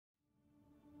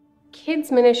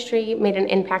Kids ministry made an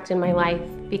impact in my life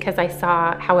because I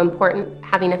saw how important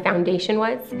having a foundation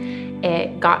was.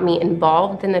 It got me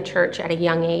involved in the church at a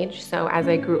young age, so as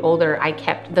I grew older, I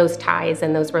kept those ties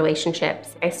and those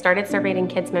relationships. I started serving in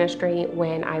kids ministry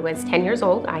when I was 10 years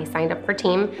old. I signed up for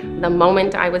team the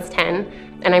moment I was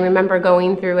 10, and I remember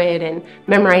going through it and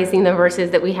memorizing the verses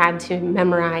that we had to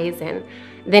memorize, and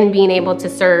then being able to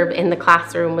serve in the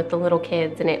classroom with the little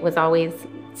kids, and it was always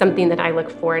something that I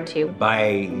look forward to.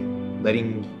 By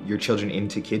letting your children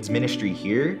into kids ministry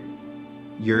here,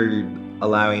 you're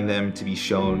allowing them to be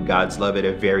shown God's love at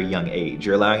a very young age.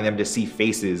 You're allowing them to see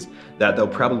faces that they'll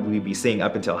probably be seeing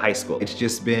up until high school. It's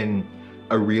just been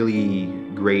a really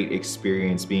great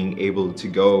experience being able to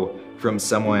go from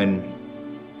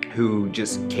someone who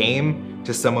just came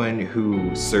to someone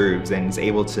who serves and is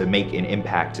able to make an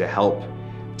impact, to help,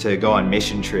 to go on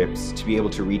mission trips, to be able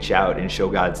to reach out and show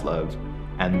God's love.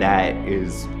 And that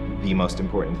is the most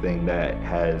important thing that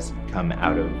has come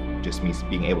out of just me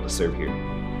being able to serve here.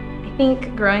 I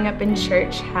think growing up in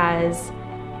church has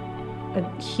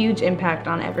a huge impact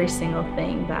on every single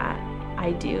thing that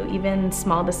I do. Even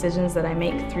small decisions that I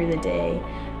make through the day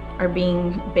are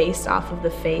being based off of the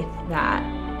faith that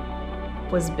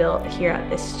was built here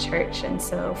at this church. And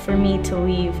so for me to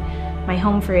leave my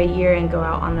home for a year and go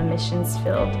out on the missions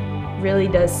field really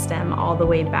does stem all the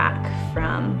way back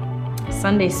from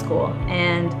Sunday school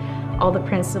and all the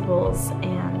principles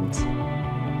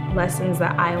and lessons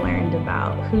that I learned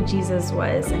about who Jesus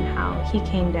was and how he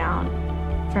came down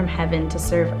from heaven to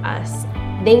serve us.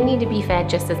 They need to be fed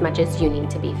just as much as you need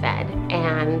to be fed.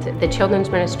 And the children's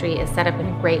ministry is set up in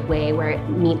a great way where it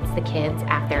meets the kids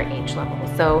at their age level.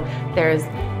 So there's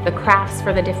the crafts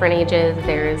for the different ages,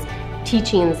 there's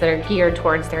teachings that are geared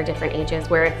towards their different ages,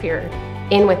 where if you're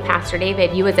in with Pastor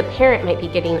David, you as a parent might be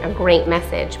getting a great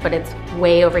message, but it's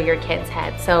way over your kid's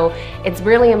head. So it's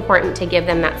really important to give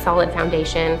them that solid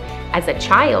foundation as a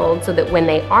child so that when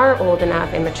they are old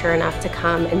enough and mature enough to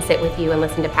come and sit with you and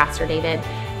listen to Pastor David,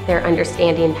 they're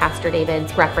understanding Pastor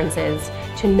David's references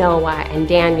to Noah and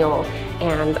Daniel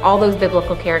and all those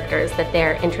biblical characters that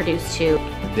they're introduced to.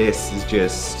 This is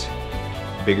just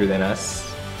bigger than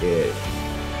us. It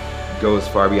goes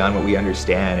far beyond what we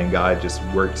understand, and God just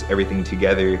works everything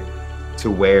together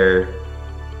to where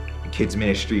kids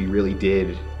ministry really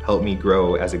did help me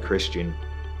grow as a Christian.